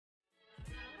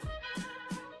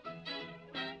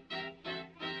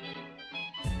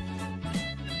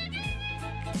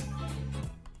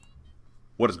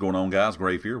What is going on, guys?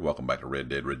 Grave here. Welcome back to Red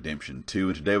Dead Redemption 2.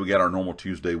 And today we got our normal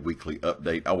Tuesday weekly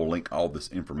update. I will link all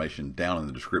this information down in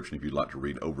the description if you'd like to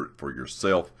read over it for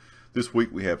yourself. This week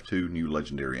we have two new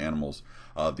legendary animals.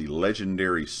 The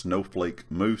legendary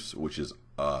snowflake moose, which is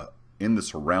in the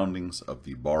surroundings of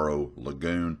the Barrow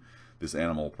Lagoon. This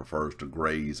animal prefers to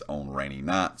graze on rainy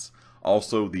nights.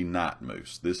 Also the night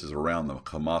moose. This is around the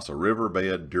Kamasa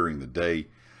riverbed during the day.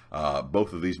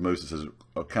 Both of these mooses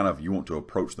are kind of, you want to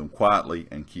approach them quietly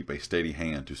and keep a steady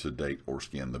hand to sedate or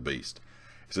skin the beast.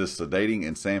 It says sedating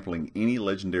and sampling any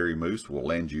legendary moose will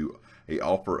land you an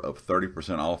offer of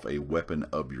 30% off a weapon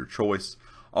of your choice.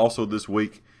 Also this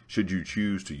week, should you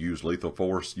choose to use lethal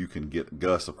force, you can get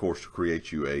Gus, of course, to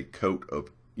create you a coat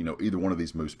of either one of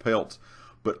these moose pelts.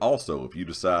 But also, if you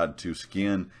decide to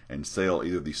skin and sell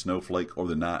either the snowflake or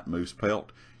the night moose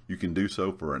pelt, you can do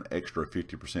so for an extra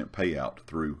 50% payout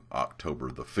through October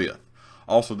the 5th.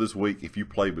 Also this week, if you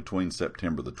play between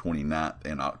September the 29th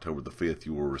and October the 5th,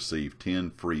 you will receive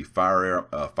 10 free fire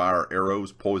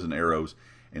arrows, poison arrows,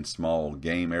 and small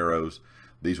game arrows.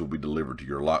 These will be delivered to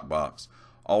your lockbox.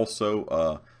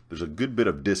 Also, there's a good bit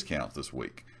of discounts this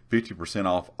week. 50%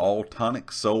 off all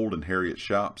tonics sold in Harriet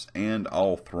shops and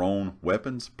all thrown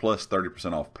weapons, plus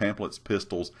 30% off pamphlets,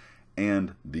 pistols,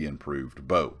 and the improved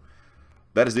bow.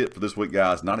 That is it for this week,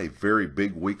 guys. Not a very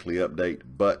big weekly update,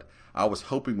 but I was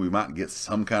hoping we might get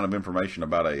some kind of information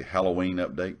about a Halloween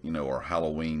update, or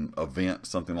Halloween event,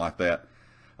 something like that.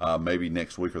 Maybe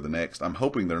next week or the next. I'm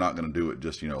hoping they're not going to do it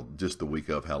just the week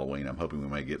of Halloween. I'm hoping we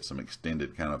may get some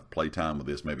extended kind of playtime with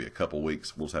this, maybe a couple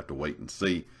weeks. We'll just have to wait and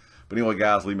see. But anyway,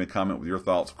 guys, leave me a comment with your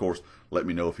thoughts. Of course, let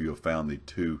me know if you have found the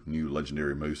two new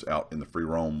legendary moose out in the free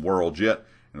roam world yet.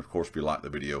 And of course, if you like the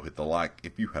video, hit the like.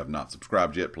 If you have not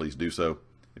subscribed yet, please do so.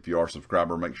 If you are a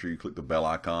subscriber, make sure you click the bell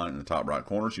icon in the top right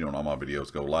corner so you know when all my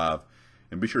videos go live.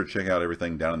 And be sure to check out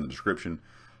everything down in the description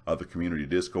of the community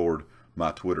Discord,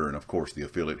 my Twitter, and of course the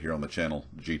affiliate here on the channel,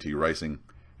 GT Racing.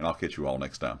 And I'll catch you all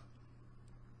next time.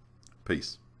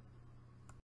 Peace.